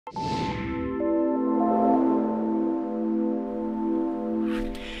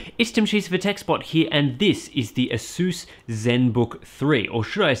It's Tim Cheese for TechSpot here, and this is the Asus ZenBook 3, or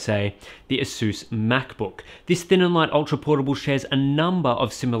should I say, the Asus MacBook. This thin and light ultra portable shares a number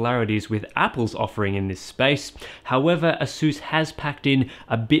of similarities with Apple's offering in this space. However, Asus has packed in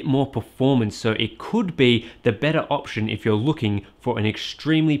a bit more performance, so it could be the better option if you're looking for an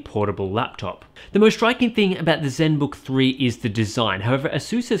extremely portable laptop. The most striking thing about the ZenBook 3 is the design. However,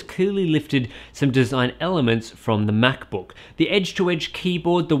 Asus has clearly lifted some design elements from the MacBook. The edge-to-edge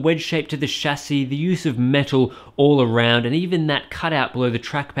keyboard, the wedge shape to the chassis, the use of metal all around, and even that cutout below the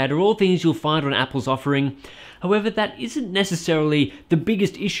trackpad are all things you'll find on Apple's offering. However, that isn't necessarily the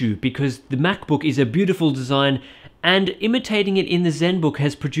biggest issue because the MacBook is a beautiful design, and imitating it in the ZenBook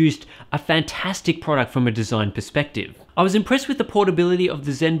has produced a fantastic product from a design perspective. I was impressed with the portability of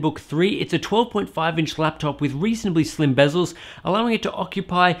the ZenBook 3. It's a 12.5-inch laptop with reasonably slim bezels, allowing it to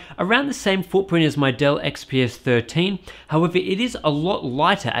occupy around the same footprint as my Dell XPS 13. However, it is a lot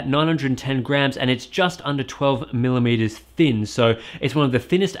lighter at 910 grams and it's just under 12 millimeters thin, so it's one of the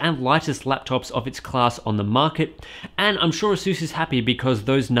thinnest and lightest laptops of its class on the market. And I'm sure Asus is happy because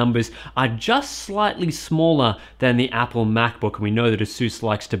those numbers are just slightly smaller than the Apple MacBook, and we know that Asus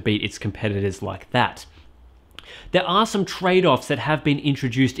likes to beat its competitors like that. There are some trade-offs that have been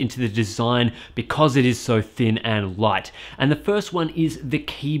introduced into the design because it is so thin and light. And the first one is the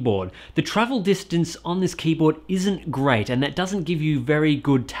keyboard. The travel distance on this keyboard isn't great, and that doesn't give you very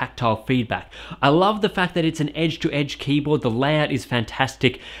good tactile feedback. I love the fact that it's an edge-to-edge keyboard, the layout is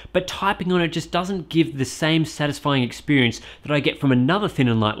fantastic, but typing on it just doesn't give the same satisfying experience that I get from another thin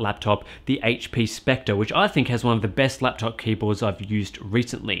and light laptop, the HP Spectre, which I think has one of the best laptop keyboards I've used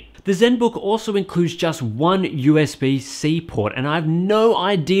recently. The ZenBook also includes just one USB-C port, and I have no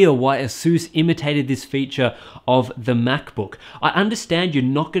idea why Asus imitated this feature of the MacBook. I understand you're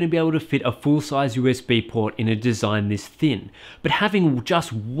not going to be able to fit a full-size USB port in a design this thin, but having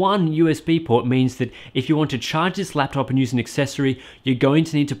just one USB port means that if you want to charge this laptop and use an accessory, you're going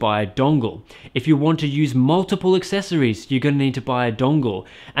to need to buy a dongle. If you want to use multiple accessories, you're going to need to buy a dongle.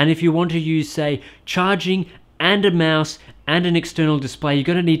 And if you want to use, say, charging and a mouse and an external display, you're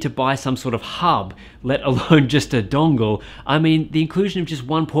going to need to buy some sort of hub, let alone just a dongle. I mean, the inclusion of just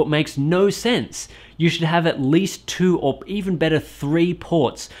one port makes no sense. You should have at least 2 or even better 3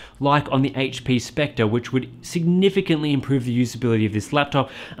 ports like on the HP Spectre, which would significantly improve the usability of this laptop,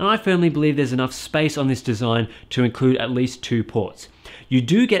 and I firmly believe there's enough space on this design to include at least 2 ports. You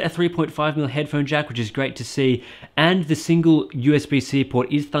do get a 3.5mm headphone jack, which is great to see, and the single USB-C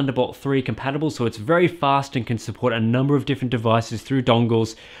port is Thunderbolt 3 compatible, so it's very fast and can support a number of different devices through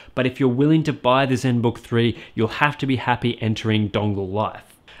dongles, but if you're willing to buy the ZenBook 3, you'll have to be happy entering dongle life.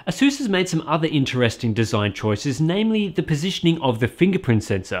 Asus has made some other interesting design choices, namely the positioning of the fingerprint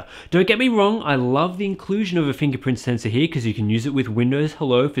sensor. Don't get me wrong, I love the inclusion of a fingerprint sensor here because you can use it with Windows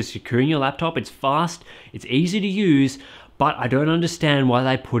Hello for securing your laptop. It's fast, it's easy to use, but I don't understand why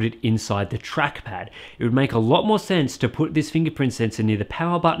they put it inside the trackpad. It would make a lot more sense to put this fingerprint sensor near the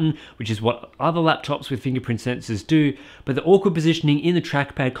power button, which is what other laptops with fingerprint sensors do, but the awkward positioning in the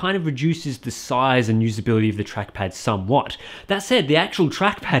trackpad kind of reduces the size and usability of the trackpad somewhat. That said, the actual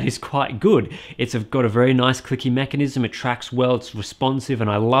trackpad is quite good. It's got a very nice clicky mechanism, it tracks well, it's responsive, and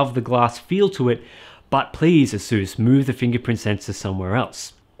I love the glass feel to it, but please Asus, move the fingerprint sensor somewhere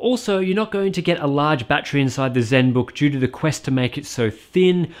else. Also, you're not going to get a large battery inside the ZenBook due to the Quest to make it so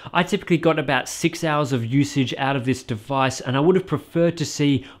thin. I typically got about 6 hours of usage out of this device, and I would have preferred to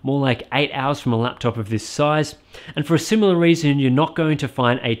see more like 8 hours from a laptop of this size. And for a similar reason, you're not going to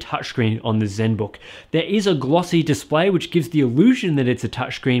find a touchscreen on the ZenBook. There is a glossy display which gives the illusion that it's a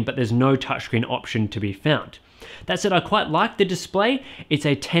touchscreen, but there's no touchscreen option to be found. That said, I quite like the display. It's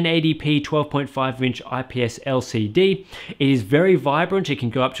a 1080p 12.5-inch IPS LCD. It is very vibrant. It can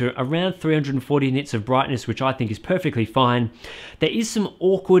go up to around 340 nits of brightness, which I think is perfectly fine. There is some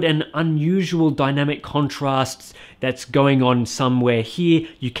awkward and unusual dynamic contrasts that's going on somewhere here.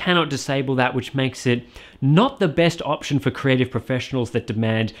 You cannot disable that, which makes it not the best option for creative professionals that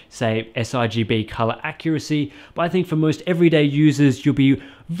demand, say, sRGB color accuracy, but I think for most everyday users, you'll be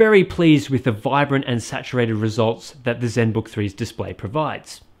very pleased with the vibrant and saturated results that the ZenBook 3's display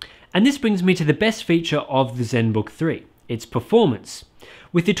provides. And this brings me to the best feature of the ZenBook 3, its performance.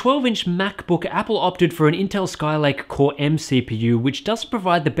 With the 12-inch MacBook, Apple opted for an Intel Skylake Core M CPU, which doesn't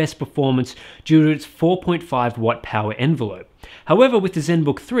provide the best performance due to its 4.5 watt power envelope. However, with the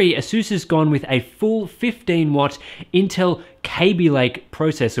ZenBook 3, Asus has gone with a full 15 watt Intel Kaby Lake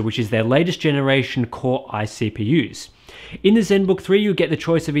processor, which is their latest generation Core i CPUs. In the ZenBook 3, you'll get the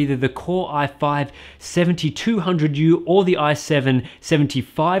choice of either the Core i5-7200U or the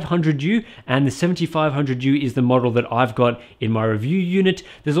i7-7500U, and the 7500U is the model that I've got in my review unit.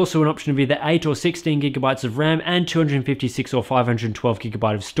 There's also an option of either 8 or 16 gigabytes of RAM and 256 or 512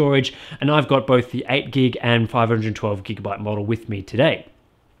 gigabyte of storage, and I've got both the 8 gig and 512 gigabyte model with me today.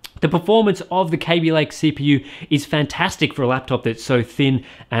 The performance of the Kaby Lake CPU is fantastic for a laptop that's so thin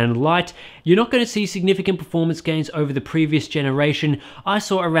and light. You're not going to see significant performance gains over the previous generation. I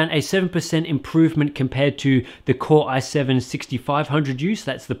saw around a 7% improvement compared to the Core i7-6500U, so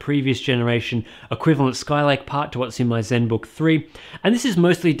that's the previous generation equivalent Skylake part to what's in my ZenBook 3. And this is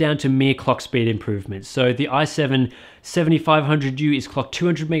mostly down to mere clock speed improvements. So the i7-7500U is clocked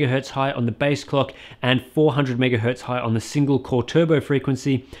 200 MHz high on the base clock and 400 MHz high on the single core turbo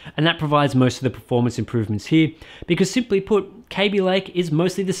frequency, and that provides most of the performance improvements here, because simply put, Kaby Lake is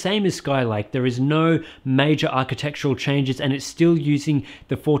mostly the same as Skylake. There is no major architectural changes, and it's still using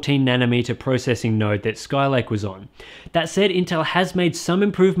the 14nm processing node that Skylake was on. That said, Intel has made some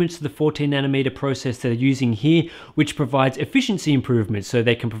improvements to the 14nm process they're using here, which provides efficiency improvements, so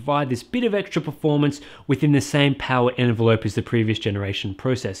they can provide this bit of extra performance within the same power envelope as the previous generation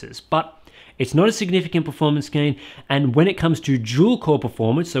processors. But it's not a significant performance gain, and when it comes to dual core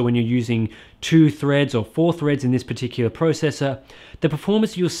performance, so when you're using 2 threads or 4 threads in this particular processor, the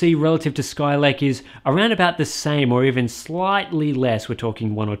performance you'll see relative to Skylake is around about the same or even slightly less. We're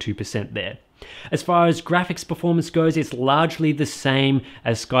talking 1 or 2% there. As far as graphics performance goes, it's largely the same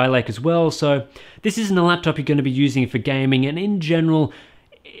as Skylake as well, so this isn't a laptop you're going to be using for gaming, and in general,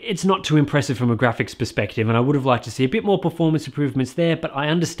 it's not too impressive from a graphics perspective, and I would have liked to see a bit more performance improvements there, but I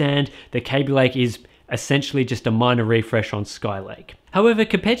understand that Kaby Lake is essentially just a minor refresh on Skylake. However,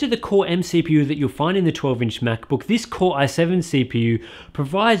 compared to the Core M CPU that you'll find in the 12-inch MacBook, this Core i7 CPU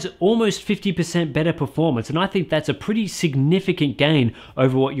provides almost 50% better performance, and I think that's a pretty significant gain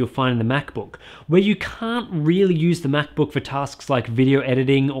over what you'll find in the MacBook. Where you can't really use the MacBook for tasks like video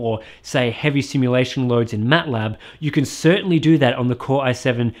editing or, say, heavy simulation loads in MATLAB, you can certainly do that on the Core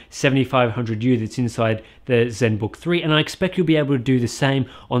i7-7500U that's inside the ZenBook 3, and I expect you'll be able to do the same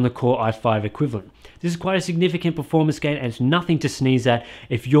on the Core i5 equivalent. This is quite a significant performance gain, and it's nothing to sneeze at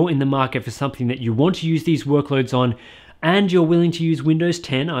if you're in the market for something that you want to use these workloads on and you're willing to use Windows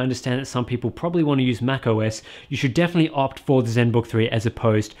 10. I understand that some people probably want to use macOS. You should definitely opt for the ZenBook 3 as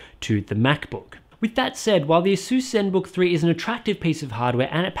opposed to the MacBook. With that said, while the Asus ZenBook 3 is an attractive piece of hardware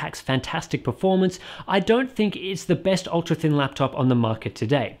and it packs fantastic performance, I don't think it's the best ultra-thin laptop on the market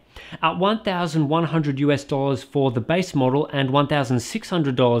today. At $1,100 for the base model and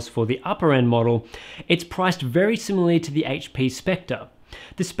 $1,600 for the upper end model, it's priced very similarly to the HP Spectre.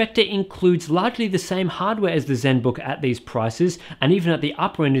 The Spectre includes largely the same hardware as the ZenBook at these prices, and even at the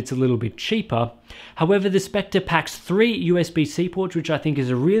upper end it's a little bit cheaper. However, the Spectre packs 3 USB-C ports, which I think is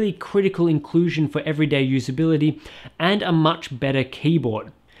a really critical inclusion for everyday usability, and a much better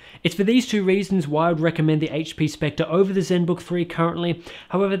keyboard. It's for these two reasons why I would recommend the HP Spectre over the ZenBook 3 currently.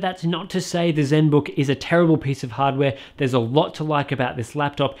 However, that's not to say the ZenBook is a terrible piece of hardware. There's a lot to like about this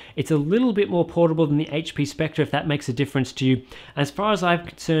laptop. It's a little bit more portable than the HP Spectre, if that makes a difference to you. As far as I'm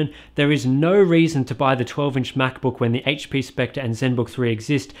concerned, there is no reason to buy the 12-inch MacBook when the HP Spectre and ZenBook 3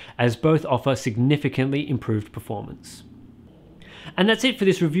 exist, as both offer significantly improved performance. And that's it for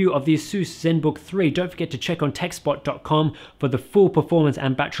this review of the Asus ZenBook 3. Don't forget to check on TechSpot.com for the full performance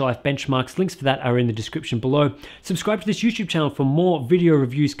and battery life benchmarks. Links for that are in the description below. Subscribe to this YouTube channel for more video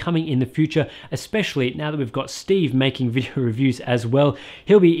reviews coming in the future, especially now that we've got Steve making video reviews as well.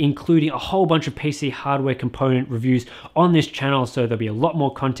 He'll be including a whole bunch of PC hardware component reviews on this channel, so there'll be a lot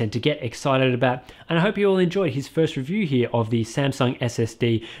more content to get excited about. And I hope you all enjoyed his first review here of the Samsung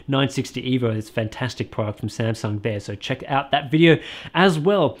SSD 960 EVO. It's a fantastic product from Samsung there, so check out that video as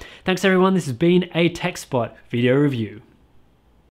well. Thanks everyone, this has been a TechSpot video review.